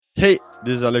Hey,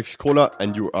 this is Alex Kohler,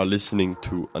 and you are listening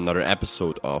to another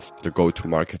episode of the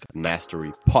Go-to-Market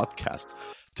Mastery podcast.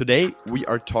 Today, we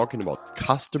are talking about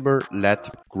customer-led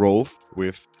growth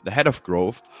with the head of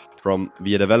growth from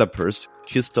Wir Developers,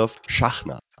 Christoph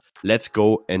Schachner. Let's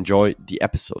go enjoy the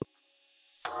episode.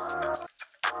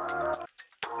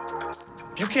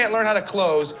 If you can't learn how to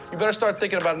close, you better start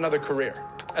thinking about another career.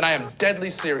 And I am deadly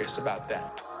serious about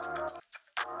that.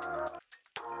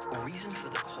 The reason for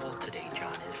the call today,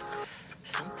 John, is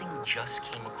something just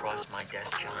came across my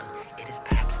desk, John. It is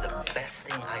perhaps the best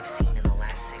thing I've seen in the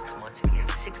last 6 months. If you have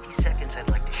 60 seconds, I'd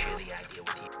like to share the idea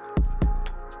with you.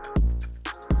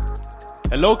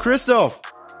 Hello, Christoph.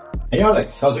 Hey,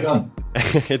 Alex. How's it going?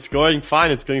 It's going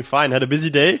fine. Had a busy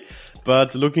day,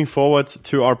 but looking forward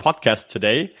to our podcast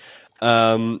today.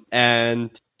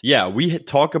 We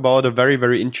talk about a very,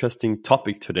 very interesting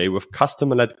topic today with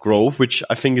customer-led growth, which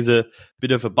I think is a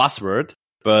bit of a buzzword,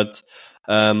 but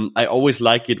I always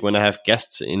like it when I have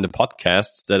guests in the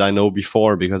podcasts that I know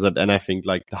before, because then I think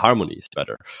like the harmony is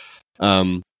better.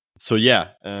 I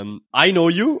know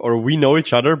you, or we know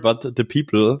each other, but the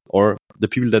people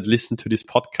that listen to this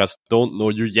podcast don't know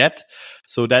you yet.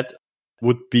 So that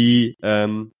would be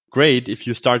great if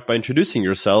you start by introducing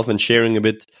yourself and sharing a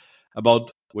bit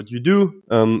about what you do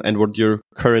and what your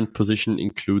current position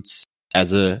includes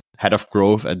as a head of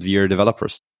growth at Wir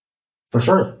Developers. For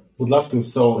sure. Would love to.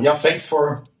 So yeah, thanks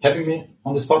for having me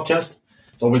on this podcast.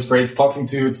 It's always great talking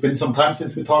to you. It's been some time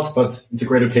since we talked, but it's a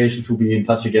great occasion to be in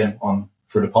touch again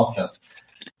for the podcast.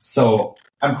 So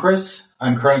I'm Chris.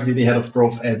 I'm currently the head of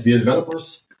growth at Wir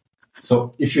Developers.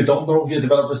 So if you don't know Wir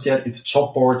Developers yet, it's a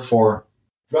job board for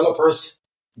developers.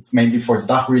 It's mainly for the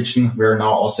DACH region. We're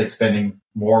now also expanding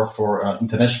more for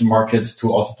international markets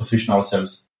to also position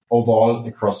ourselves overall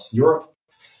across Europe.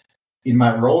 In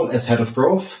my role as head of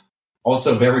growth,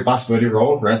 also a very buzzwordy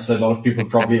role, right? So a lot of people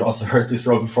probably also heard this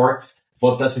role before.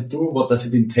 What does it do? What does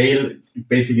it entail? It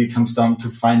basically comes down to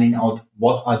finding out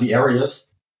what are the areas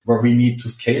where we need to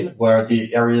scale, where are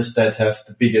the areas that have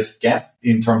the biggest gap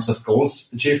in terms of goals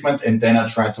achievement, and then I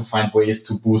try to find ways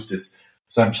to boost this.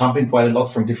 So I'm jumping quite a lot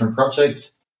from different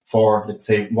projects. For, let's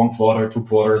say, 1 quarter, 2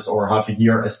 quarters, or half a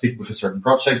year, I stick with a certain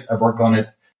project, I work on it,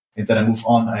 and then I move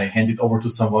on, I hand it over to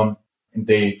someone, and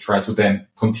they try to then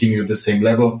continue the same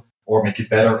level or make it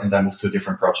better, and I move to a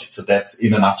different project. So that's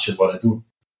in a nutshell what I do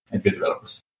at Wir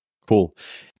Developers. Cool.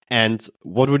 And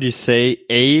what would you say,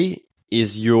 A,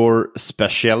 is your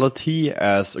specialty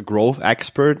as a growth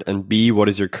expert, and B, what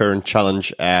is your current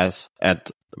challenge at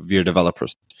Wir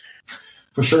Developers?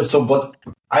 For sure. So what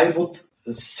I would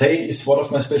say is one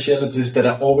of my specialties that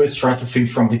I always try to think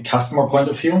from the customer point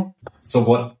of view. So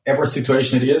whatever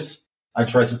situation it is, I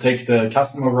try to take the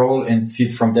customer role and see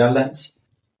it from their lens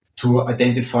to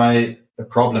identify a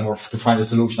problem or to find a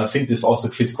solution. I think this also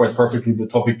fits quite perfectly the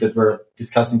topic that we're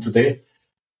discussing today.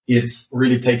 It's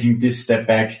really taking this step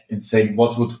back and saying,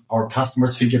 what would our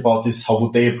customers think about this? How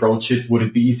would they approach it? Would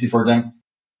it be easy for them?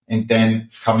 And then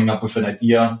coming up with an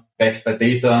idea backed by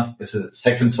data as a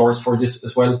second source for this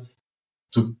as well,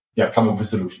 to come up with a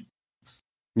solution.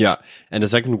 Yeah. And the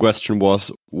second question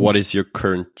was, what is your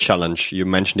current challenge? You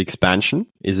mentioned expansion.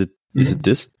 Is it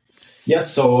this?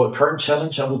 Yes. So current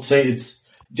challenge, I would say it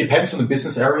depends on the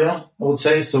business area, I would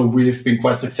say. So we've been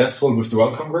quite successful with the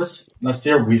World Congress last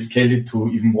year. We scaled it to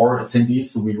even more attendees.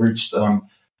 So we reached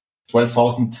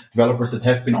 12,000 developers that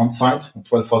have been on site,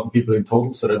 12,000 people in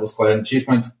total. So that was quite an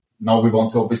achievement. Now we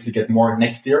want to obviously get more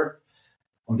next year.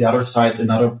 On the other side,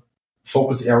 another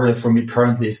focus area for me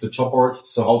currently is the job board.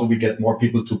 So how do we get more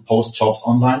people to post jobs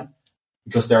online?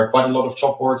 Because there are quite a lot of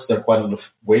job boards. There are quite a lot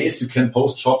of ways you can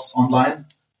post jobs online,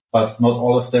 but not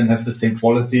all of them have the same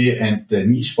quality and the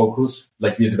niche focus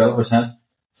like Wir Developers has.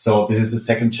 So this is the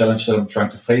second challenge that I'm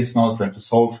trying to face now, trying to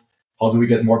solve. How do we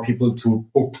get more people to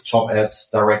book job ads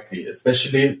directly?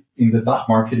 Especially in the DACH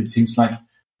market, it seems like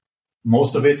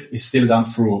most of it is still done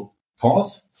through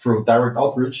calls, through direct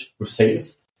outreach with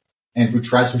sales. And we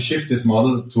try to shift this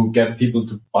model to get people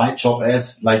to buy job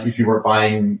ads like if you were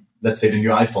buying, let's say, the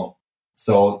new iPhone.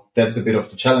 So that's a bit of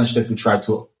the challenge that we try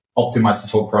to optimize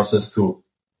this whole process to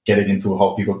get it into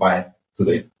how people buy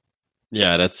today.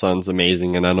 Yeah, that sounds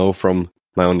amazing. And I know from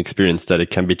my own experience that it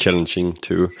can be challenging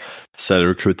to sell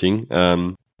recruiting.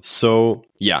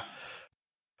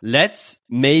 Let's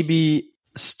maybe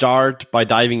start by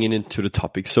diving into the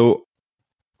topic. So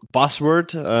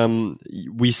buzzword,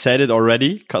 we said it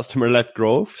already, customer-led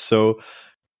growth. So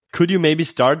could you maybe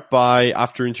start by,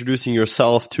 after introducing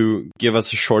yourself, to give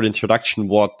us a short introduction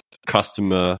what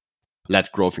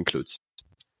customer-led growth includes?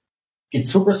 It's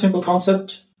a super simple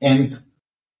concept, and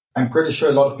I'm pretty sure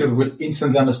a lot of people will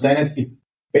instantly understand it. It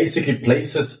basically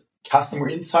places customer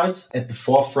insights at the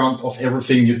forefront of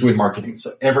everything you do in marketing.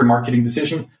 So every marketing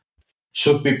decision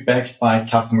should be backed by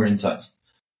customer insights.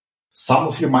 Some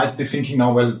of you might be thinking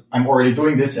now, well, I'm already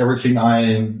doing this. Everything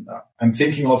I'm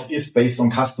thinking of is based on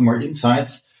customer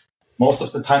insights. Most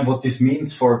of the time, what this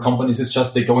means for companies is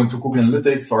just they go into Google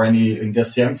Analytics or in their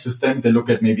CRM system. They look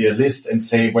at maybe a list and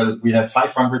say, well, we have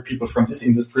 500 people from this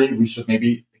industry. We should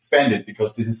maybe expand it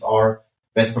because this is our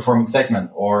best performing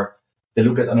segment. Or they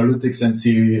look at analytics and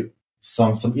see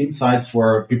some insights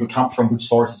where people come from which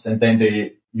sources, and then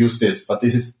they use this. But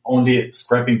this is only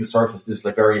scraping the surface. This is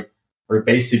like very, very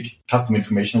basic custom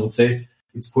information, I would say.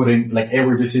 It's putting like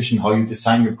every decision, how you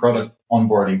design your product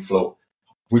onboarding flow,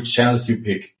 which channels you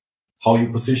pick, how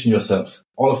you position yourself.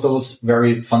 All of those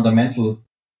very fundamental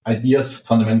ideas,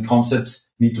 fundamental concepts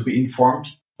need to be informed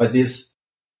by this.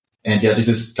 And yeah, this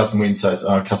is customer insights,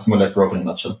 customer-led growth in a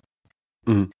nutshell.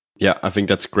 Yeah, I think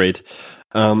that's great.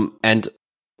 And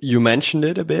you mentioned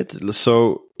it a bit.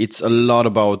 So it's a lot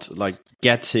about like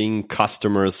getting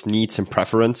customers' needs and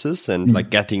preferences and like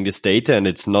getting this data. And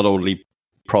it's not only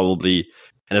probably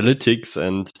analytics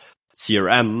and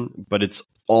CRM, but it's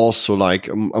also like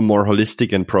a more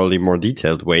holistic and probably more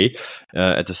detailed way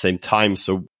at the same time.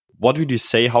 So what would you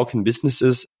say, how can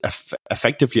businesses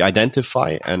effectively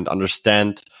identify and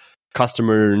understand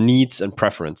customer needs and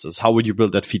preferences? How would you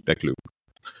build that feedback loop?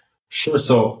 Sure.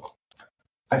 So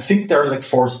I think there are like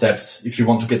 4 steps if you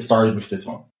want to get started with this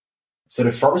one. So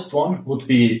the first one would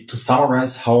be to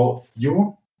summarize how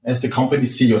you as a company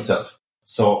see yourself.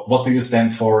 So what do you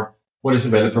stand for? What is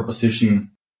your value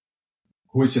proposition?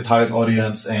 Who is your target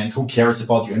audience and who cares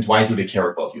about you and why do they care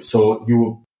about you? So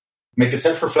you make a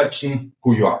self-reflection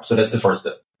who you are. So that's the first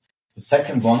step. The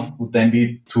second one would then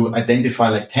be to identify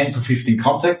like 10 to 15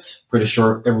 contacts. Pretty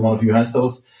sure every one of you has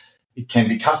those. It can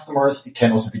be customers. It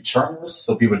can also be churners.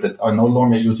 So people that are no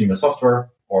longer using the software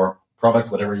or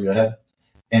product, whatever you have.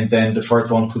 And then the third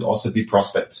one could also be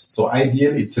prospects. So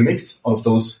ideally, it's a mix of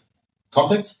those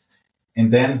contacts.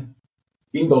 And then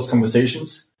in those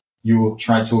conversations, you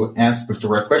try to ask with the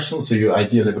right questions. So you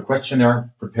ideally have a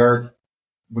questionnaire prepared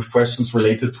with questions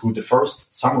related to the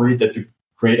first summary that you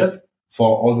created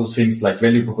for all those things like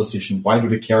value proposition. Why do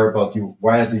they care about you?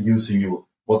 Why are they using you?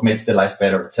 What makes their life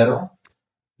better, etc.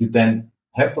 You then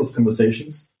have those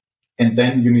conversations, and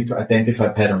then you need to identify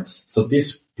patterns. So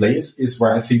this place is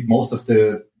where I think most of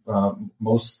the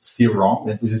most steer wrong,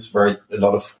 and this is where a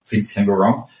lot of things can go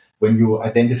wrong. When you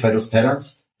identify those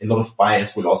patterns, a lot of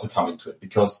bias will also come into it,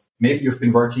 because maybe you've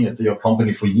been working at your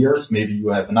company for years. Maybe you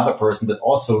have another person that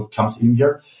also comes in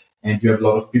here, and you have a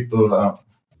lot of people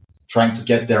trying to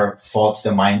get their thoughts,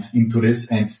 their minds into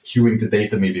this and skewing the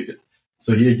data maybe a bit.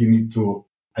 So here you need to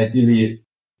ideally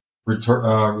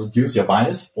reduce your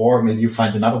bias, or maybe you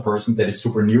find another person that is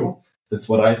super new. That's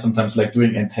what I sometimes like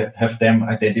doing, and have them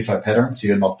identify patterns so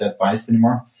you're not that biased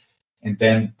anymore, and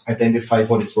then identify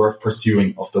what is worth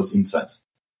pursuing of those insights.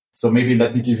 So maybe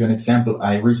let me give you an example.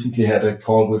 I recently had a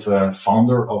call with a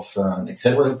founder of an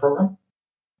accelerator program,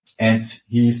 and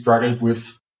he struggled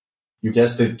with, you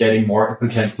guessed it, getting more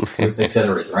applicants to his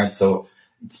accelerator, right? So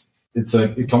it's a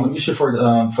common issue for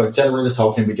accelerators.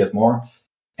 How can we get more?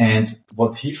 And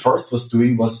what he first was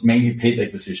doing was mainly paid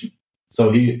acquisition.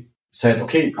 So he said,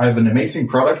 okay, I have an amazing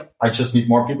product. I just need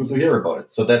more people to hear about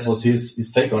it. So that was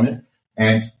his take on it.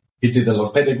 And he did a lot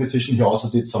of paid acquisition. He also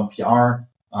did some PR,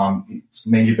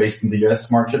 mainly based in the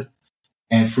US market.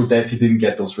 And through that, he didn't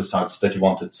get those results that he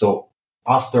wanted. So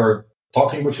after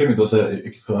talking with him, it was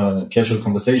a casual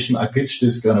conversation. I pitched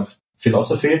this kind of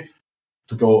philosophy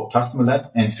to go customer-led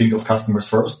and think of customers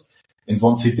first. And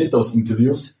once he did those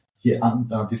interviews, he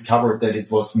discovered that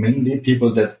it was mainly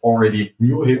people that already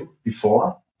knew him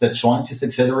before that joined his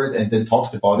accelerator and then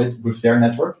talked about it with their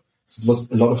network. So it was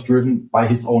a lot of driven by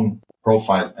his own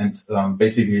profile and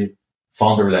basically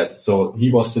founder-led. So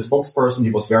he was the spokesperson. He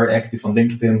was very active on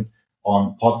LinkedIn,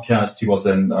 on podcasts. He was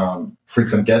a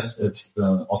frequent guest at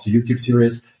also YouTube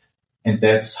series. And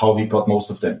that's how he got most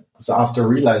of them. So after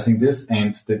realizing this,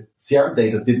 and the CRM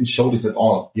data didn't show this at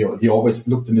all. He always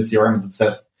looked in the CRM and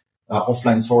said,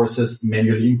 offline sources,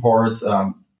 manual imports,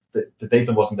 the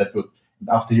data wasn't that good. And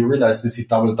after he realized this, he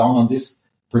doubled down on this,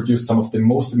 produced some of the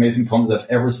most amazing content I've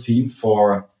ever seen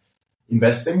for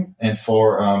investing and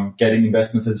for getting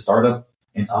investments in a startup.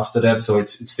 And after that, so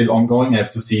it's still ongoing. I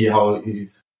have to see how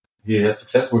he has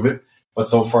success with it. But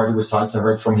so far, the results I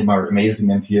heard from him are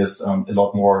amazing, and he has a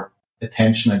lot more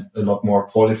attention and a lot more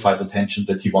qualified attention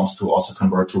that he wants to also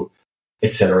convert to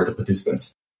accelerator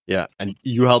participants. Yeah, and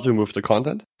you help him with the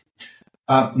content?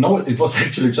 No, it was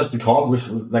actually just a call with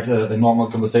like a normal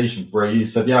conversation where he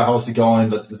said, yeah, how's it going?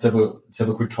 Let's have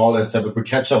a quick call. Let's have a quick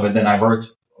catch up. And then I heard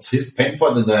his pain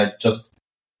point, and I just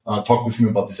talked with him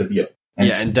about this idea.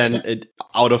 And then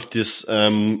out of this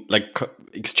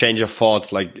exchange of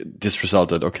thoughts, like this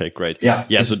resulted. Okay, great.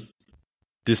 Yeah. So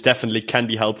this definitely can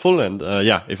be helpful, and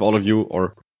if all of you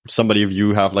or somebody of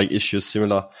you have like issues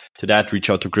similar to that,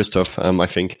 reach out to Christoph. I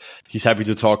think he's happy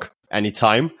to talk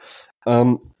anytime.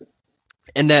 And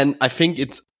then I think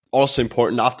it's also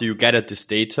important after you get at this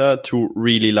data to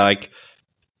really like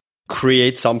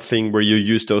create something where you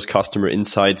use those customer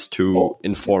insights to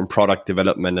inform product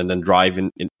development and then drive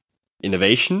in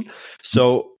innovation.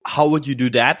 So how would you do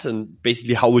that? And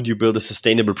basically, how would you build a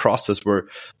sustainable process where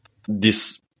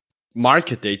this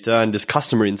market data and this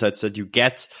customer insights that you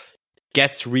gets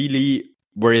really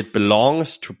where it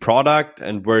belongs to product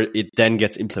and where it then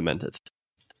gets implemented?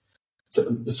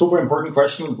 So a super important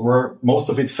question where most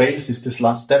of it fails is this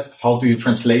last step. How do you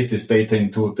translate this data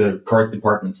into the correct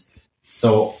departments?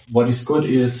 So what is good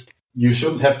is you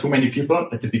shouldn't have too many people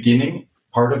at the beginning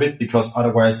part of it, because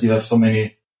otherwise you have so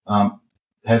many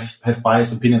have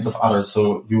biased opinions of others.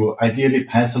 So you ideally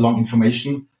pass along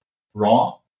information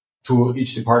raw to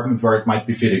each department where it might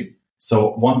be fitting.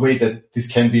 So one way that this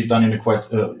can be done in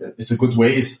is a good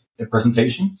way is a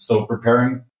presentation. So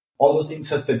preparing all those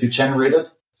insights that you generated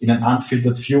in an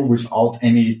unfiltered view without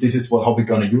any, this is how we're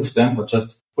going to use them, but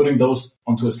just putting those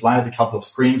onto a slide, a couple of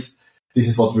screens. This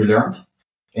is what we learned.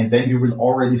 And then you will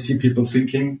already see people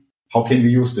thinking, how can we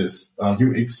use this?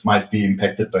 UX might be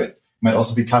impacted by it. Might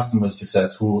also be customer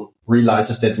success who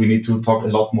realizes that we need to talk a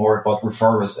lot more about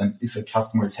referrals. And if a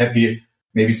customer is happy,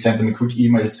 maybe send them a quick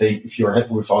email saying, if you're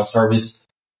happy with our service,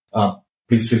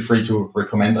 please feel free to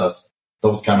recommend us.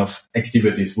 Those kind of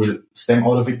activities will stem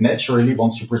out of it naturally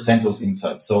once you present those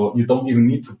insights. So you don't even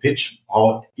need to pitch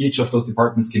how each of those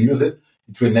departments can use it.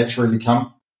 It will naturally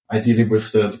come, ideally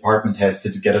with the department heads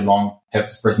that you get along, have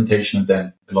this presentation, and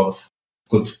then a lot of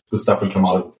good stuff will come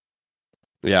out of it.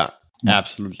 Yeah,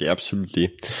 absolutely.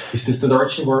 Is this the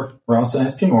direction we're also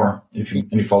asking, or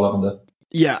any follow-up on that?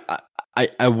 Yeah,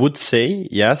 I would say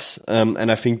yes.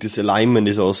 And I think this alignment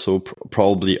is also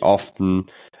probably often,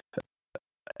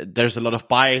 there's a lot of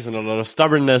bias and a lot of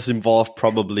stubbornness involved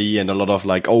probably, and a lot of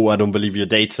like, oh, I don't believe your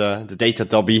data, the data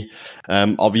dobby,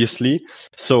 obviously.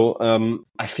 So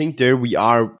I think there we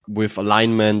are with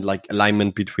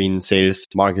alignment between sales,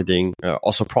 marketing,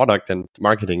 also product and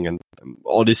marketing and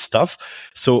all this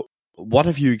stuff. So what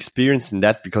have you experienced in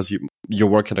that? Because you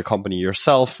work at a company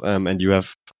yourself, and you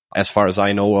have, as far as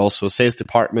I know, also a sales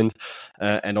department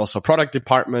and also product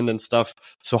department and stuff.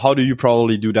 So how do you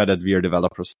probably do that at VR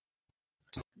Developers?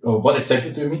 What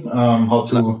exactly do you mean? How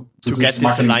to get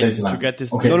this alignment? To get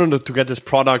this, okay. To get this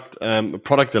product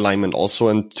alignment also,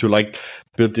 and to like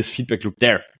build this feedback loop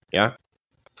there. Yeah.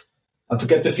 To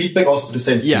get the feedback also to the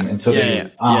sales team. And so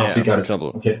got it.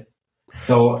 Example. Okay.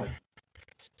 So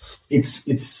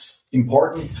it's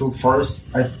important to first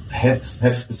have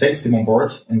the sales team on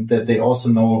board, and that they also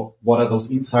know what are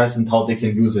those insights and how they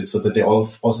can use it, so that they all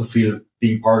also feel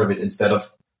being part of it instead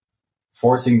of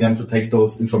forcing them to take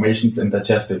those informations and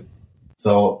digest it.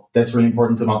 So that's really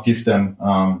important to not give them,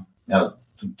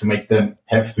 to make them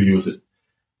have to use it.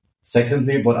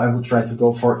 Secondly, what I would try to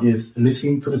go for is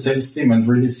listening to the sales team and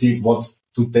really see what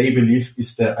do they believe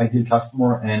is the ideal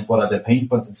customer and what are their pain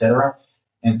points, etc.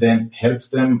 And then help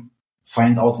them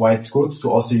find out why it's good to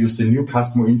also use the new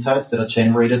customer insights that are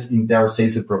generated in their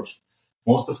sales approach.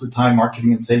 Most of the time,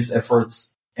 marketing and sales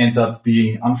efforts end up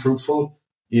being unfruitful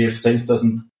if sales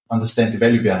doesn't understand the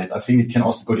value behind it. I think it can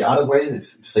also go the other way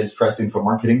if sales tries in for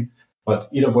marketing, but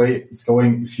either way it's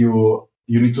going if you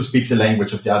need to speak the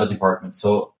language of the other department.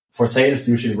 So for sales,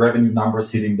 usually revenue numbers,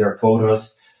 hitting their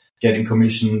quotas, getting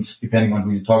commissions, depending on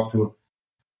who you talk to.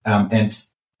 And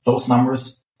those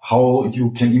numbers, how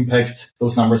you can impact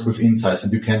those numbers with insights.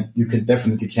 And you can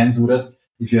definitely do that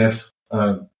if you have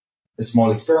a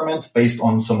small experiment based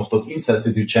on some of those insights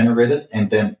that you generated and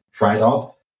then try it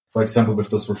out. For example, with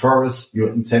those referrals, you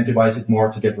incentivize it more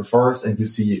to get referrals and you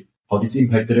see how this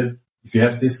impacted it. If you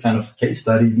have this kind of case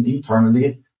study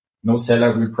internally, no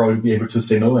seller will probably be able to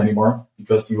say no anymore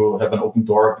because you have an open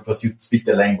door, because you speak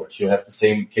their language. You have the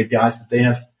same KPIs that they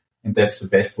have. And that's the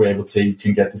best way I would say you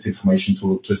can get this information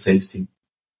to a sales team.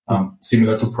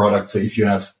 Similar to product. So if you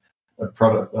have a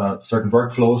product, certain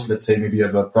workflows, let's say maybe you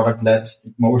have a product-led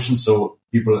motion. So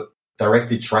people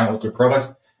directly try out your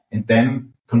product and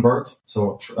then convert.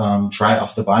 So try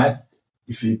after buy.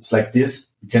 If it's like this,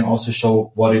 you can also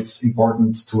show what it's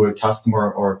important to a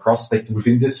customer or a prospect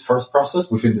within this first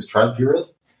process, within this trial period.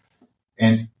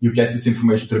 And you get this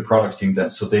information to the product team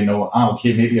then. So they know,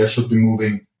 okay, maybe I should be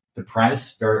moving the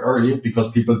price very early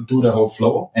because people do the whole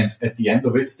flow. And at the end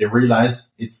of it, they realize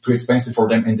it's too expensive for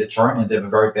them and they churn and they have a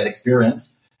very bad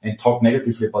experience and talk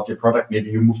negatively about your product.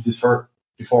 Maybe you moved this far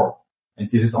before. And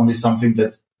this is only something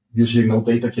that usually no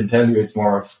data can tell you. It's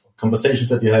more of conversations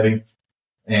that you're having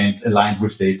and aligned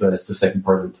with data as the second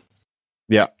part of it.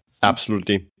 Yeah,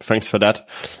 absolutely. Thanks for that.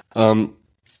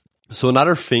 So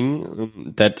another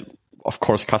thing that, of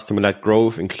course, customer-led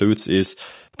growth includes is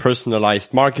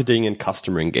personalized marketing and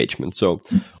customer engagement. So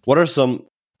what are some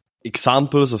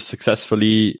examples of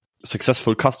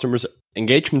successful customers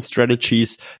engagement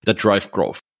strategies that drive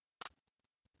growth?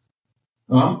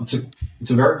 It's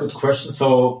a very good question.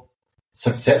 So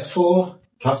successful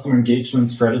customer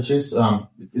engagement strategies,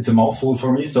 it's a mouthful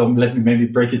for me. So let me maybe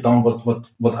break it down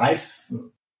what I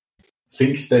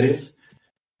think that is.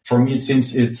 For me, it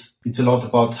seems it's a lot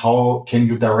about how can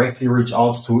you directly reach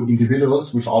out to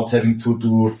individuals without having to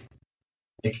do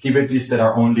activities that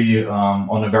are only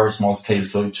on a very small scale.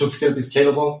 So it should still be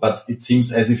scalable, but it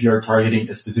seems as if you're targeting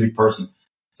a specific person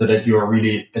so that you are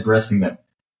really addressing them.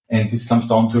 And this comes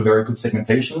down to a very good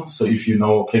segmentation. So if you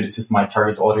know, okay, this is my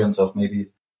target audience of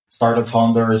maybe startup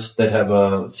founders that have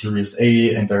a Series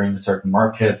A and they're in a certain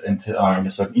market and are in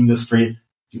a certain industry,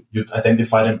 you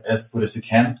identify them as good as you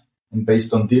can. And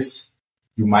based on this,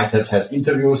 you might have had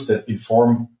interviews that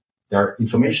inform their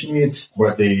information needs,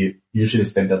 where they usually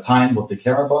spend their time, what they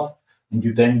care about. And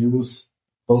you then use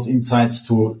those insights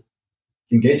to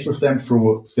engage with them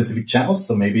through specific channels.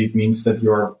 So maybe it means that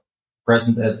you're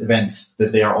present at events,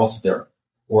 that they are also there,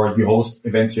 or you host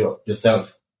events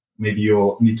yourself. Maybe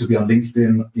you need to be on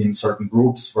LinkedIn in certain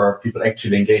groups where people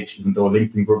actually engage, even though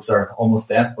LinkedIn groups are almost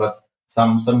dead, but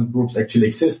some groups actually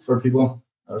exist where people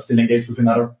still engage with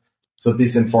another. So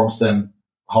this informs them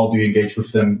how do you engage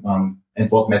with them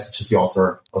and what messages you also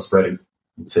are spreading.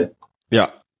 That's it. Yeah,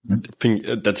 I think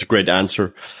that's a great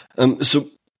answer. So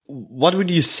what would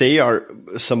you say are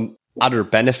some other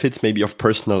benefits maybe of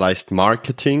personalized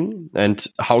marketing, and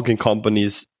how can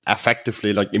companies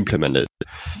effectively implement it?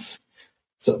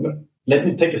 So let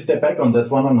me take a step back on that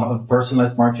one on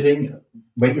personalized marketing.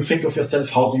 When you think of yourself,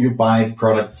 how do you buy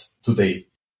products today?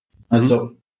 And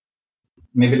so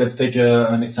maybe let's take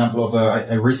an example of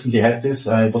I recently had this.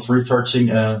 I was researching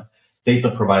a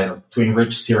data provider to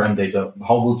enrich CRM data.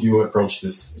 How would you approach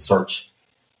this search?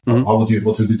 What would you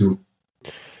do?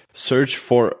 Search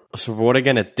for what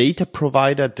again? A data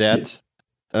provider that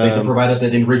data provider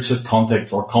that enriches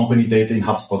contacts or company data in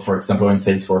HubSpot, for example, or in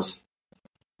Salesforce.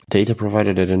 Data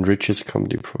provider that enriches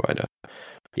company provider.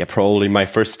 Yeah, probably my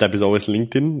first step is always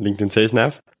LinkedIn Sales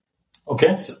Nav.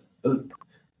 Okay.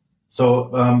 So,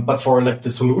 but for the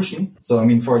solution, so I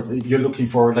mean, you're looking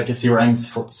for a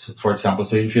CRM, for example.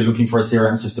 So if you're looking for a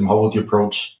CRM system, how would you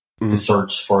approach the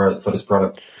search for this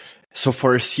product? So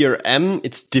for a CRM,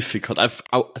 it's difficult.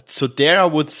 I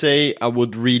would say I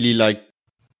would really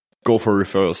go for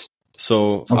referrals.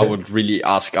 So okay. I would really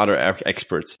ask other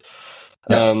experts.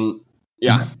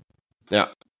 Yeah.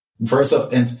 First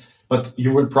up, but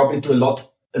you will probably do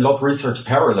a lot research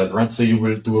parallel, right? So you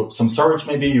will do some search.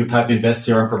 Maybe you type in best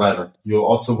CRM provider. You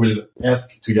also will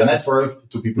ask to your network,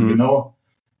 to people you know,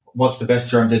 what's the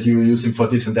best CRM that you're using for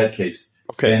this and that case.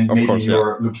 Okay, then maybe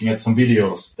you're looking at some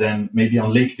videos. Then maybe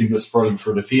on LinkedIn, you're scrolling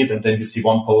through the feed and then you see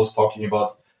one post talking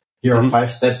about here are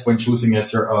 5 steps when choosing a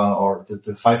CRM, or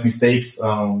the 5 mistakes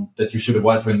that you should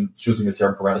avoid when choosing a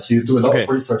CRM provider. So you do a lot of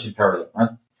research in parallel, right?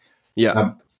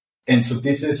 Yeah. And so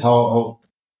this is how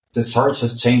the search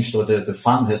has changed, or the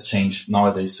fund has changed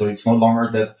nowadays. So it's no longer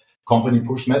that company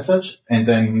push message and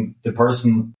then the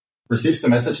person receives the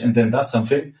message and then does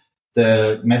something.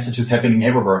 The message is happening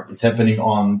everywhere. It's happening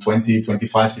on 20,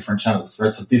 25 different channels,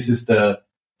 right? So this is the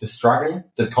struggle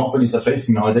that companies are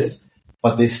facing nowadays,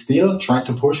 but they still try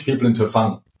to push people into a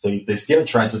funnel. So they still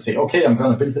try to say, okay, I'm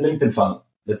going to build a LinkedIn funnel.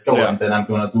 Let's go. Yeah. And then I'm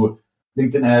going to do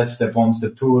LinkedIn ads, step 1,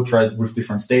 step 2, try it with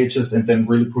different stages, and then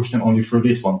really push them only through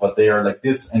this one. But they are like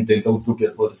this, and they don't look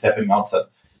at what is happening outside.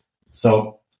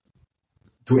 So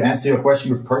to answer your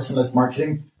question with personalized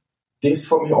marketing, this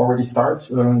for me already starts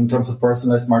in terms of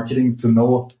personalized marketing, to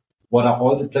know what are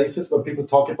all the places where people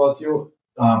talk about you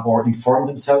or inform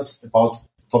themselves about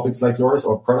topics like yours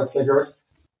or products like yours,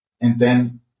 and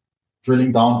then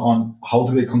drilling down on how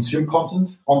do they consume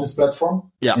content on this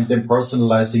platform, and then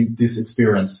personalizing this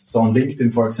experience. So on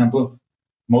LinkedIn, for example,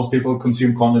 most people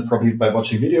consume content probably by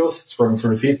watching videos, scrolling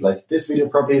through the feed, like this video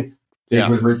probably. They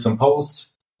will read some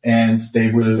posts and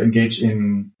they will engage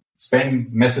in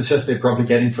spam messages they're probably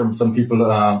getting from some people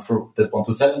that want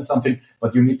to sell them something.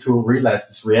 But you need to realize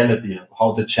this reality,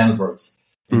 how the channel works.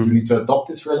 And you need to adopt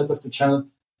this reality of the channel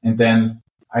and then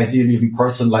ideally even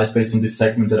personalized based on this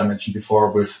segment that I mentioned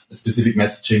before with a specific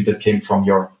messaging that came from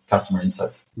your customer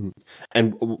insights.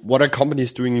 And what are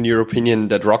companies doing, in your opinion,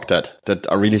 that rock that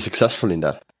are really successful in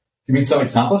that? You mean some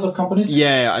examples of companies?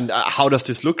 Yeah, and how does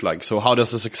this look like? So how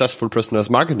does a successful personalized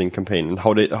marketing campaign, and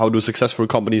how do successful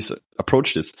companies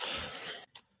approach this?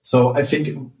 So I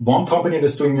think one company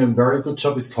that's doing a very good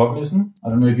job is Cognizant. I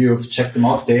don't know if you've checked them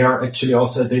out. They are actually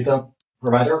also a data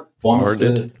provider, one of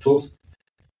the tools.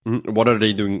 What are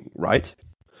they doing right?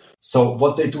 So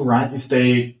what they do right is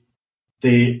they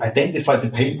identify the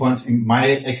pain points. In my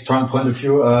external point of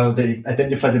view, they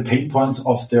identify the pain points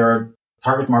of their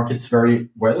target markets very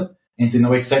well, and they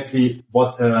know exactly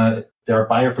what their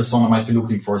buyer persona might be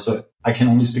looking for. So I can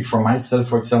only speak for myself,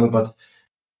 for example, but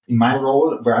in my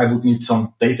role where I would need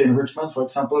some data enrichment, for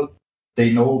example,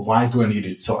 they know why do I need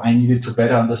it. So I needed to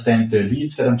better understand the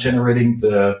leads that I'm generating,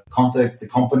 the contacts, the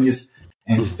companies,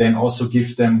 and then also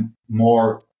give them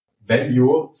more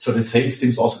value. So the sales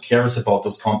teams also cares about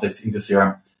those contacts in the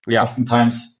CRM. Yeah.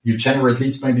 Oftentimes you generate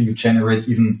leads, maybe you generate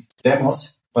even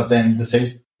demos, but then the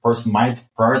sales person might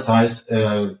prioritize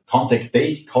a contact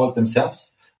they call it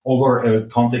themselves over a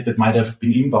contact that might have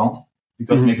been inbound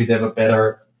because maybe they have a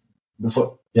better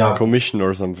commission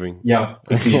or something. Yeah,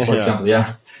 could be, for example.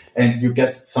 Yeah. And you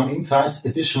get some insights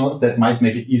additional that might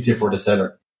make it easier for the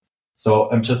seller. So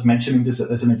I'm just mentioning this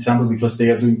as an example because they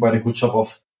are doing quite a good job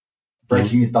of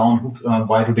breaking it down.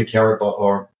 Why do they care about,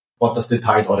 or what does the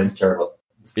target audience care about?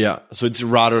 Yeah. So it's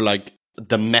rather like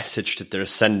the message that they're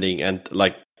sending and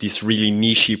like this really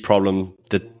niche problem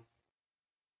that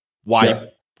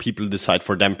people decide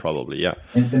for them probably. Yeah.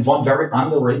 And one very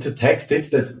underrated tactic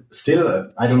that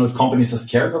still, I don't know if companies are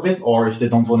scared of it or if they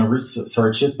don't want to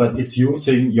research it, but it's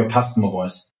using your customer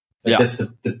voice. That's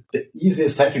the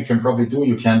easiest hack you can probably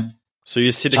do. So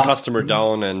you sit the customer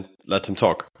down and let them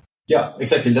talk. Yeah,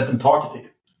 exactly. Let them talk.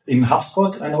 In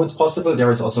HubSpot, I know it's possible. There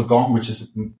is also Gong, which is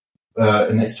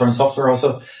an external software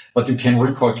also, but you can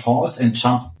record calls and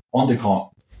jump on the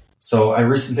call. So I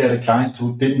recently had a client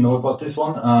who didn't know about this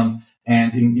one.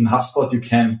 And in HubSpot, you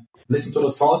can listen to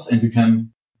those calls and you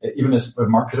can, even as a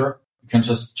marketer, you can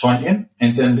just join in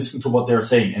and then listen to what they're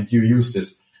saying and you use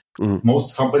this.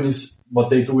 Most companies,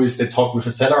 what they do is they talk with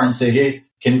a seller and say, hey,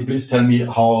 can you please tell me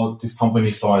how this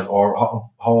company saw it or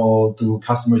how do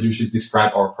customers usually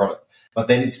describe our product? But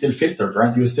then it's still filtered,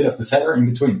 right? You still have the seller in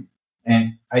between. And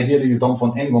ideally, you don't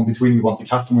want anyone between. You want the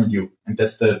customer and you. And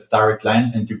that's the direct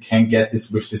line. And you can get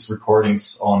this with these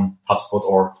recordings on HubSpot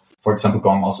or, for example,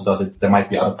 Gong also does it. There might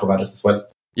be other providers as well.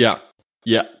 Yeah.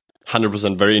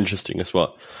 100%. Very interesting as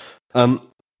well.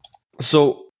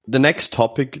 So the next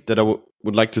topic that I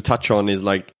would like to touch on is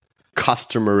like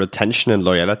customer retention and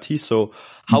loyalty. So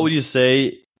how would you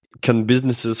say can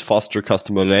businesses foster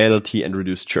customer loyalty and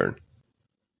reduce churn?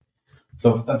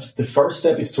 So the first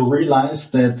step is to realize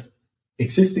that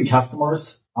existing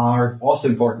customers are also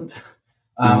important.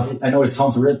 I know it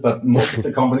sounds weird, but most of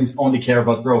the companies only care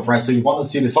about growth, right? So you want to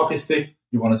see this hockey stick,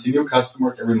 you want to see new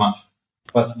customers every month.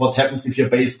 But what happens if your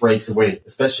base breaks away?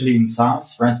 Especially in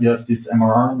SaaS, right? You have this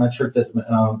MRR metric that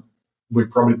will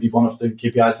probably be one of the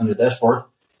KPIs on your dashboard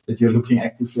that you're looking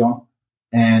actively on.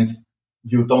 And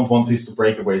you don't want this to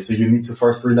break away. So you need to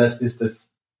first realize this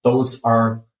those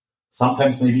are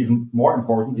sometimes maybe even more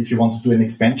important if you want to do an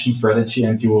expansion strategy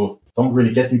and you don't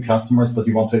really get new customers, but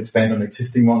you want to expand on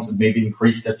existing ones and maybe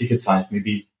increase their ticket size,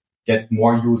 maybe get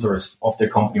more users of their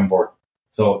company on board.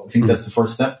 So I think that's the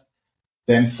first step.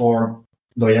 Then for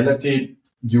loyalty,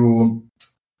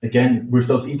 again, with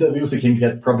those interviews, you can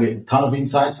get probably a ton of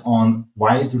insights on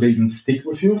why do they even stick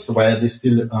with you. So why are they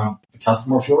still a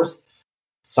customer of yours?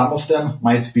 Some of them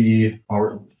might be,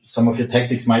 or some of your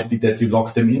tactics might be that you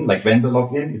lock them in, like vendor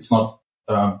login. It's not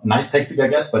a nice tactic, I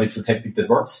guess, but it's a tactic that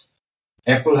works.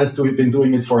 Apple has been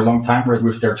doing it for a long time, right,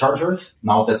 with their chargers.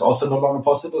 Now that's also no longer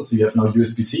possible. So you have no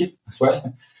USB-C as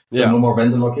well. So no more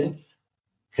vendor login.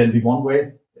 Can be one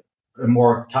way. A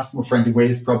more customer-friendly way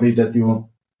is probably that you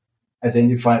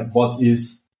identify what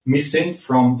is missing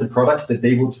from the product that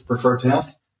they would prefer to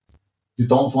have. You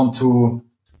don't want to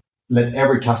let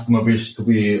every customer wish to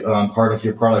be part of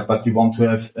your product, but you want to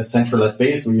have a centralized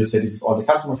base where you say this is all the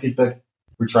customer feedback.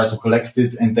 We try to collect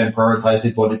it and then prioritize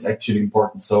it, what is actually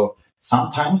important. So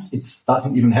sometimes it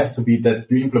doesn't even have to be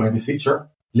that you implement this feature.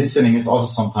 Listening is also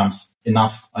sometimes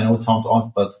enough. I know it sounds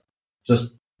odd, but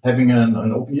just having an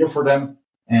open ear for them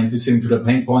and listening to their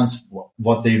pain points,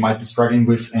 what they might be struggling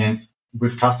with. And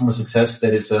with customer success,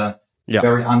 that is a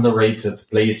very underrated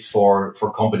place for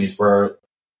companies where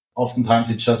oftentimes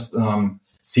it's just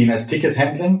seen as ticket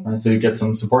handling. Right? So you get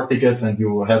some support tickets and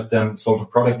you help them solve a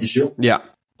product issue. Yeah.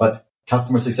 But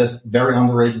customer success, very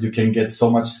underrated. You can get so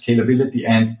much scalability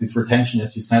and this retention,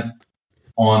 as you said,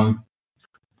 on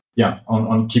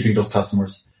keeping those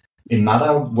customers.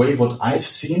 Another way, what I've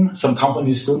seen, some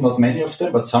companies do, not many of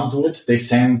them, but some do it. They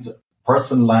send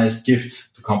personalized gifts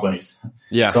to companies.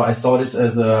 Yeah. So I saw this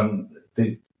as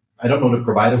I don't know the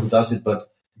provider who does it, but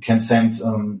you can send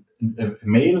a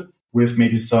mail with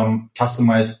maybe some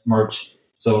customized merch.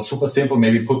 So super simple.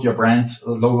 Maybe put your brand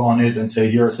logo on it and say,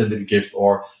 here's a little gift,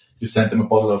 or you send them a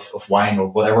bottle of wine or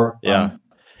whatever. Yeah.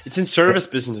 It's in service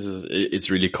businesses. It's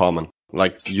really common.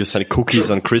 Like you send cookies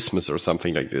on Christmas or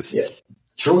something like this. Yeah.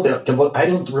 True. I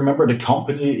don't remember the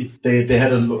company. They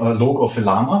had a logo of a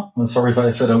llama. I'm sorry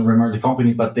if I don't remember the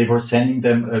company, but they were sending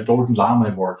them a Golden Llama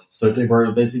Award. So they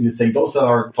were basically saying those are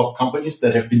our top companies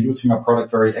that have been using our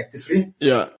product very actively.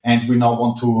 Yeah. And we now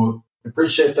want to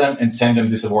appreciate them and send them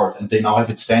this award. And they now have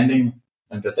it standing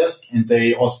on their desk. And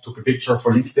they also took a picture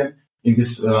for LinkedIn in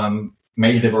this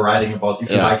mail they were writing about. If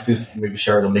you like this, maybe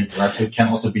share it on LinkedIn, right? So it can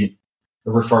also be a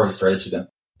referral strategy then.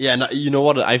 Yeah, and you know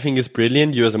what I think is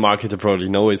brilliant? You as a marketer probably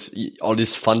know is all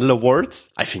these funnel awards.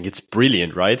 I think it's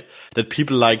brilliant, right? That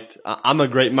people like, I'm a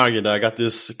great marketer. I got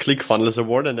this ClickFunnels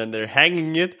award, and then they're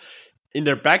hanging it in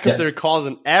their back of their calls.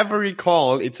 And every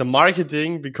call, it's a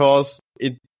marketing because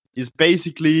it is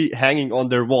basically hanging on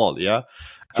their wall. Yeah.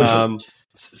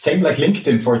 Same like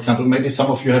LinkedIn, for example. Maybe some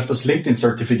of you have those LinkedIn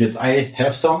certificates. I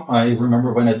have some. I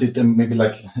remember when I did them maybe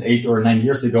like 8 or 9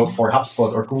 years ago for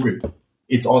HubSpot or Google.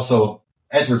 It's also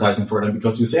advertising for them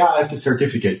because you say, I have this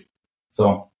certificate.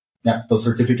 So yeah, those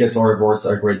certificates or awards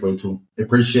are a great way to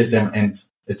appreciate them and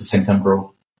at the same time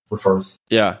grow referrals.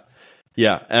 Yeah.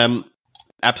 Yeah.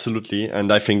 Absolutely.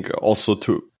 And I think also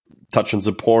to touch on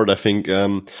support, I think,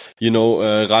 Ralf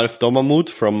Dommermuth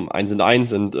from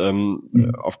 1&1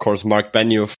 and, of course, Mark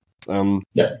Benioff,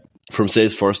 from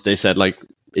Salesforce, they said like,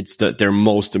 it's their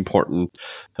most important,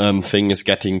 thing is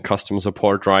getting customer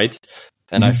support right.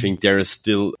 And I think there is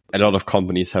still a lot of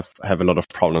companies have a lot of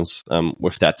problems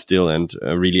with that still and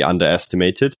really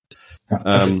underestimated.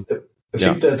 I think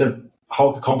that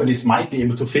how companies might be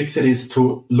able to fix it is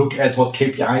to look at what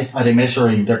KPIs are they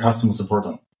measuring their customer support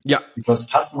on. Yeah, because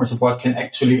customer support can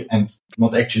actually, and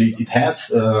not actually,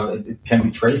 it can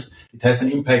be traced. It has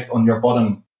an impact on your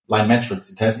bottom line metrics.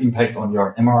 It has impact on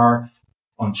your MRR,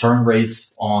 on churn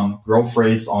rates, on growth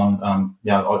rates, on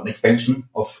expansion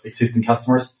of existing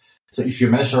customers. So if you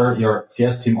measure your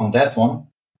CS team on that one,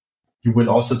 you will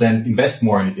also then invest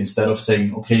more in it instead of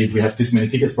saying, okay, if we have this many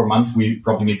tickets per month, we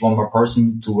probably need one more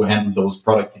person to handle those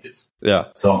product tickets. Yeah.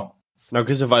 So now,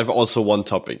 Christoph, I have also one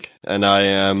topic, and I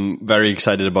am very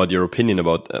excited about your opinion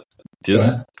about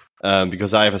this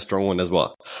because I have a strong one as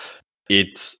well.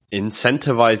 It's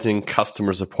incentivizing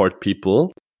customer support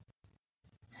people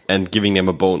and giving them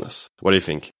a bonus. What do you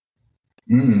think?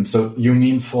 So you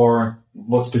mean for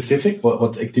what specific?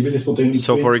 What activities would they need?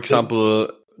 So, for example,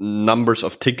 numbers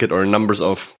of ticket or numbers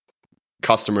of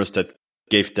customers that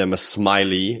gave them a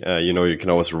smiley. You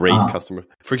can always rate customer.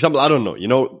 For example, I don't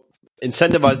know.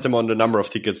 Incentivize them on the number of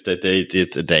tickets that they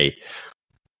did a day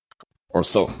or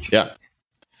so. Yeah.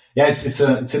 Yeah, it's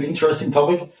an interesting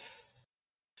topic.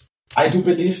 I do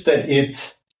believe that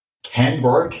it can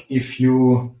work if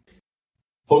you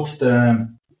put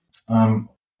the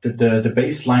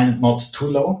baseline not too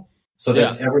low so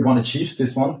that everyone achieves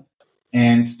this one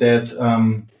and that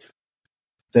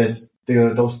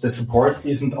the support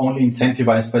isn't only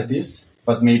incentivized by this,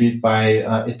 but maybe by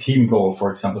a team goal, for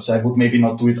example. So I would maybe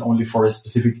not do it only for a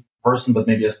specific person, but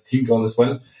maybe as a team goal as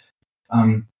well.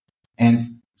 And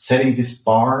setting this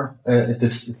bar at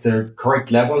the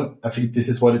correct level, I think this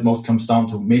is what it most comes down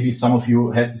to. Maybe some of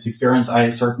you had this experience.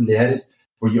 I certainly had it,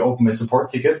 where you open a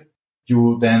support ticket,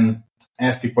 you then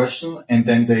ask a question, and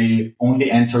then they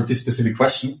only answer this specific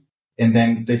question. And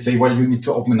then they say, well, you need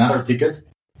to open another ticket.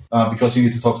 Because you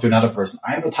need to talk to another person.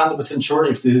 I'm not 100% sure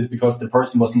if this is because the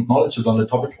person was not knowledgeable on the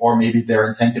topic or maybe they're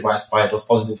incentivized by those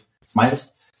positive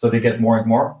smiles, so they get more and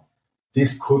more.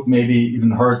 This could maybe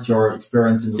even hurt your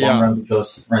experience in the long run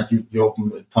because you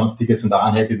open a ton of tickets and are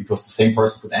unhappy because the same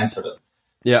person could answer that.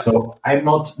 Yeah. So I'm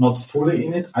not fully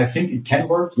in it. I think it can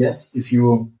work, yes, if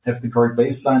you have the correct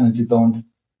baseline and you don't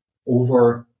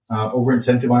over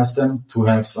incentivize them to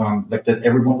have like that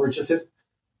everyone reaches it.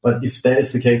 But if that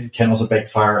is the case, it can also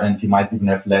backfire, and you might even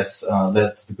have less of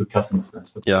a good customer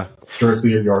experience. But curious to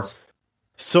hear yours.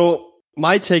 So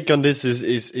my take on this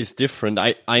is different.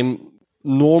 I'm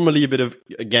normally a bit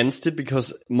against it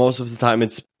because most of the time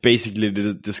it's basically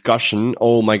the discussion.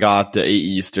 Oh my God, the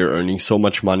AEs, they're earning so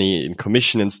much money in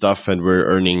commission and stuff, and we're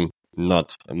earning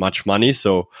not much money.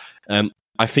 So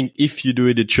I think if you do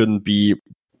it, it shouldn't be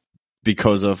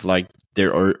because of like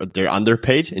they're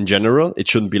underpaid in general. It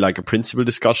shouldn't be like a principal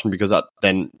discussion because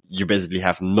then you basically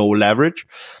have no leverage.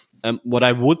 What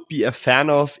I would be a fan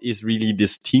of is really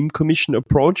this team commission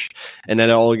approach. And then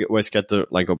I always get the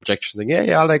like objections like,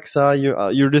 hey, Alex,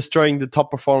 you're destroying the top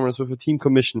performers with a team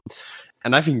commission.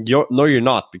 And I think you're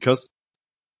not, because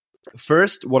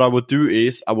first, what I would do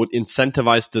is I would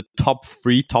incentivize the top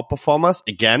 3 top performers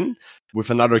again with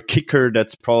another kicker.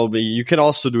 That's probably, you can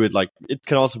also do it like, it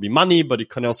can also be money, but it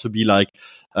can also be like,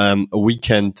 a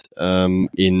weekend,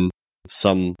 in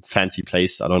some fancy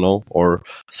place. I don't know, or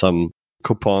some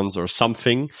coupons or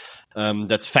something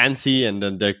that's fancy, and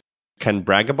then they can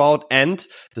brag about. And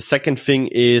the second thing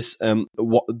is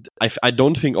I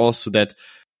don't think also that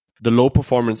the low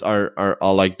performance are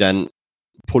like then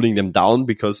pulling them down,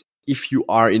 because if you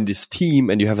are in this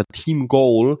team and you have a team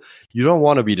goal, you don't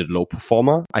want to be the low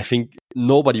performer. I think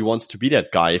nobody wants to be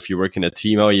that guy. If you work in a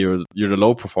team, oh, you're the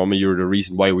low performer, you're the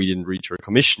reason why we didn't reach our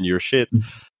commission, you're shit.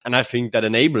 And I think that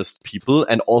enables people.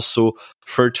 And also,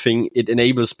 third thing, it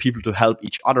enables people to help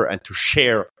each other and to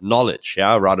share knowledge,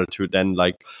 rather to then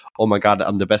like, oh my God,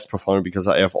 I'm the best performer because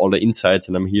I have all the insights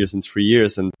and I'm here since 3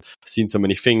 years and seen so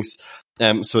many things.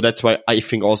 So that's why I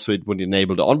think also it would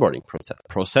enable the onboarding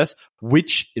process,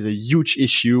 which is a huge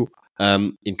issue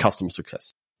in customer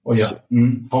success. Oh yeah.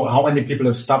 How many people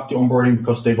have stopped the onboarding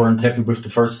because they weren't happy with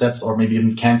the first steps, or maybe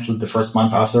even canceled the first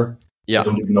month after? I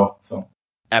don't even know. So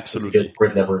absolutely,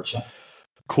 great leverage. Yeah.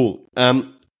 Cool.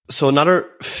 So another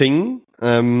thing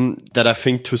that I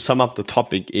think, to sum up the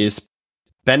topic, is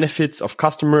benefits of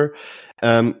customer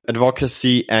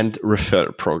advocacy and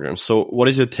referral programs. So what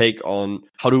is your take on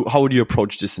how would you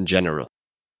approach this in general?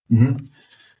 Mm-hmm.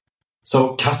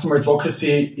 So customer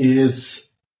advocacy is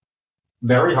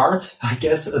very hard, I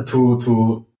guess,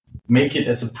 to make it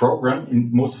as a program in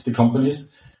most of the companies.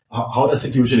 How does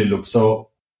it usually look? So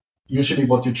usually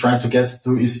what you try to get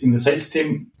to is, in the sales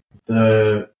team,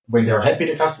 when they're happy,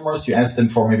 the customers, you ask them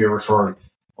for maybe a referral,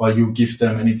 or you give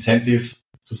them an incentive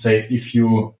to say, if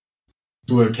you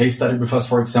do a case study with us,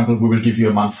 for example, we will give you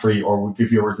a month free, or we'll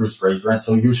give you a reduced rate, right?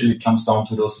 So usually it comes down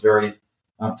to those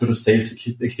to the sales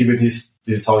activities.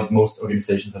 This is how most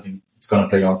organizations, I think, it's going to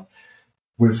play out.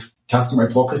 With customer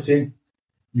advocacy,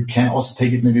 you can also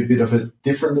take it maybe a bit of a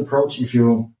different approach if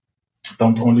you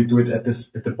don't only do it at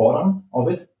the bottom of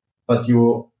it, but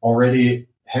you already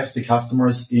have the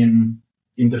customers in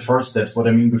the first steps. What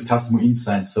I mean with customer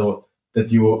insight, so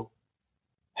that you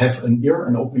have an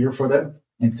open ear for them,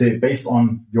 and say, based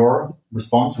on your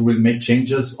response, we will make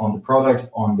changes on the product,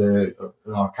 on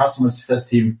our customer success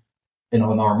team, and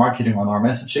on our marketing, on our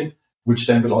messaging, which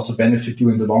then will also benefit you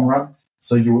in the long run.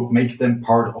 So you make them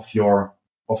part of your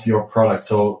product.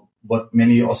 So what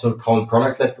many also call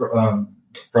product-led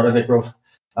growth,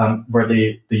 where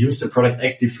they use the product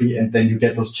actively, and then you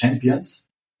get those champions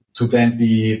to then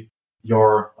be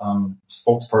your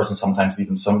spokesperson. Sometimes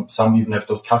even some even have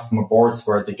those customer boards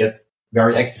where they get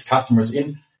very active customers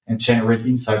in and generate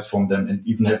insights from them, and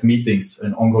even have meetings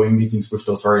and ongoing meetings with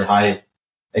those very highly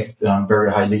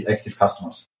active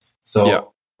customers.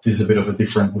 So this is a bit of a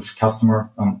different with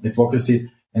customer advocacy.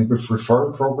 And with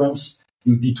referral programs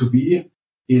in B2B,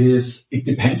 it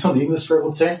depends on the industry, I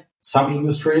would say. Some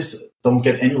industries don't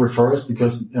get any referrals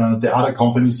because the other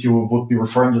companies you would be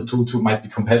referring you to might be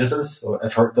competitors. So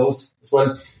I've heard those as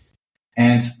well.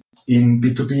 And in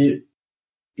B2B,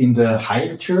 in the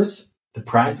higher tiers, the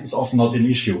price is often not an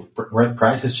issue. Right?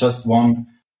 Price is just one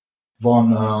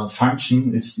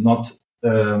function. It's not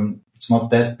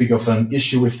that big of an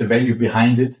issue if the value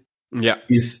behind it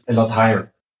is a lot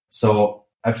higher. So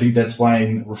I think that's why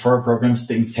in referral programs,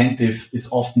 the incentive is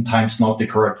oftentimes not the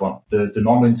correct one. The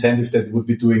normal incentive that you would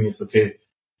be doing is, okay,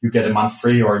 you get a month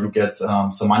free, or you get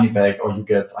some money back, or you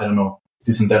get, I don't know,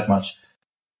 this and that much.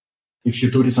 If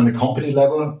you do this on a company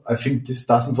level, I think this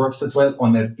doesn't work that well.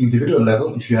 On an individual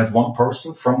level, if you have one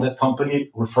person from that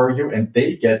company refer you and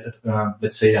they get,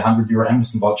 let's say, €100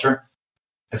 Amazon voucher,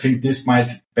 I think this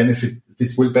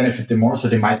will benefit them more, so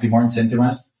they might be more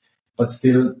incentivized. But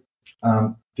still,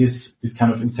 this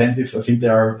kind of incentive, I think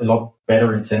there are a lot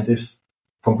better incentives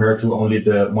compared to only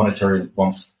the monetary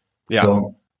ones. Yeah.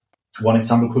 So one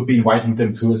example could be inviting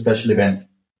them to a special event.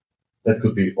 That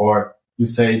could be, or you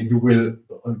say you will,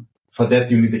 for that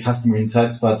you need the customer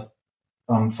insights. But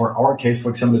for our case, for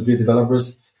example, we're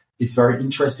developers, it's very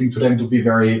interesting to them to be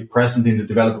very present in the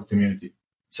developer community.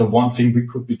 So one thing we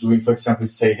could be doing, for example,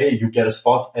 is say, hey, you get a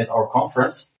spot at our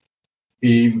conference,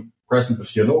 being present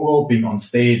with your logo, being on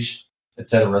stage,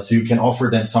 etc. So you can offer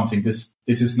them something. This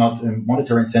is not a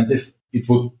monetary incentive. It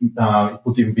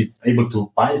would even be able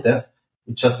to buy that.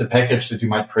 It's just a package that you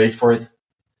might create for it.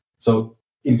 So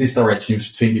in this direction you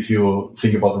should think if you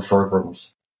think about referral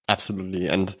programs. Absolutely.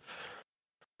 And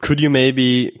could you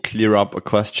maybe clear up a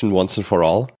question once and for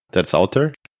all that's out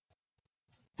there?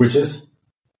 Which is?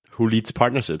 Who leads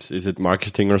partnerships? Is it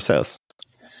marketing or sales?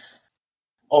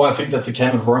 Oh, I think that's a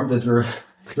can of worm that we're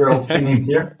opening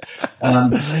here.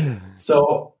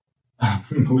 So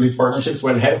who leads partnerships?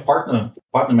 Well, head of partner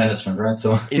management, right?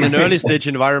 So in an early stage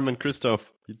environment,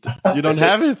 Christoph, you don't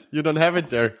have it. You don't have it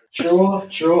there.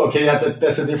 True. Okay, yeah,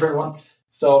 that's a different one.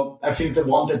 So I think the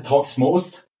one that talks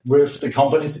most with the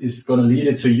companies is going to lead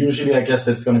it. So usually, I guess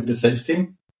that's going to be the sales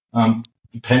team.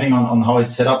 Depending on how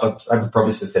it's set up, but I would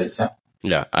probably say sales. Yeah.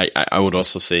 Yeah, I would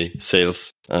also say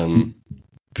sales,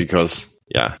 because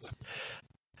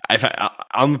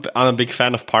I'm a big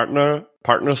fan of partner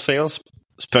sales,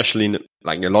 especially in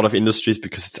like a lot of industries,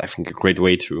 because it's, I think, a great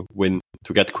way to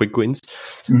get quick wins.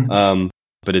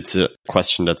 But it's a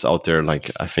question that's out there,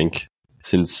 like, I think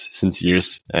since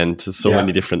years, and so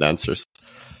many different answers.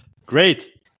 Great.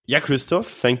 Yeah, Christoph,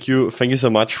 thank you so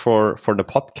much for the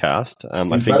podcast.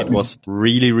 I think it was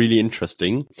really, really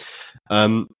interesting.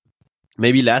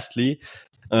 Maybe lastly,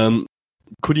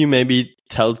 could you maybe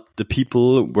tell the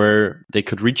people where they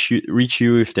could reach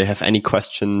you if they have any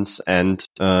questions, and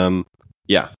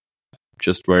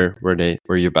just where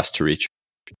you're best to reach?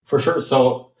 For sure.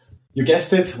 So you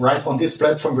guessed it, right on this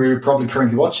platform where you're probably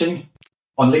currently watching,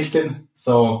 on LinkedIn.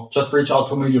 So just reach out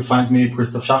to me. You find me,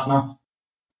 Christoph Schachner.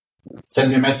 Send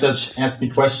me a message, ask me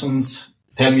questions,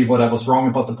 tell me what I was wrong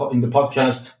about in the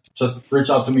podcast. Just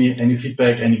reach out to me. Any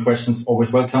feedback, any questions,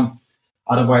 always welcome.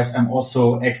 Otherwise, I'm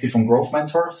also active on Growth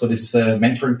Mentor. So this is a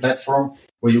mentoring platform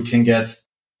where you can get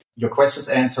your questions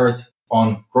answered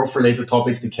on growth-related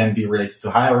topics that can be related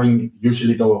to hiring.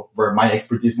 Usually, though, where my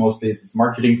expertise mostly is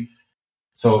marketing.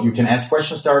 So you can ask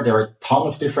questions there. There are a ton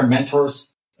of different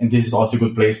mentors. And this is also a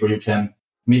good place where you can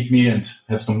meet me and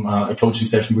have some a coaching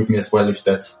session with me as well, if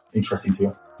that's interesting to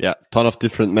you. Yeah, ton of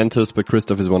different mentors, but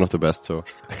Christoph is one of the best. So,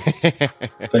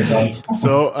 thanks, Alex.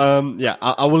 So,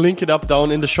 I will link it up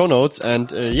down in the show notes. And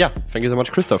thank you so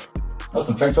much, Christoph.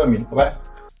 Awesome. Thanks for having me. Bye-bye.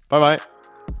 Bye-bye.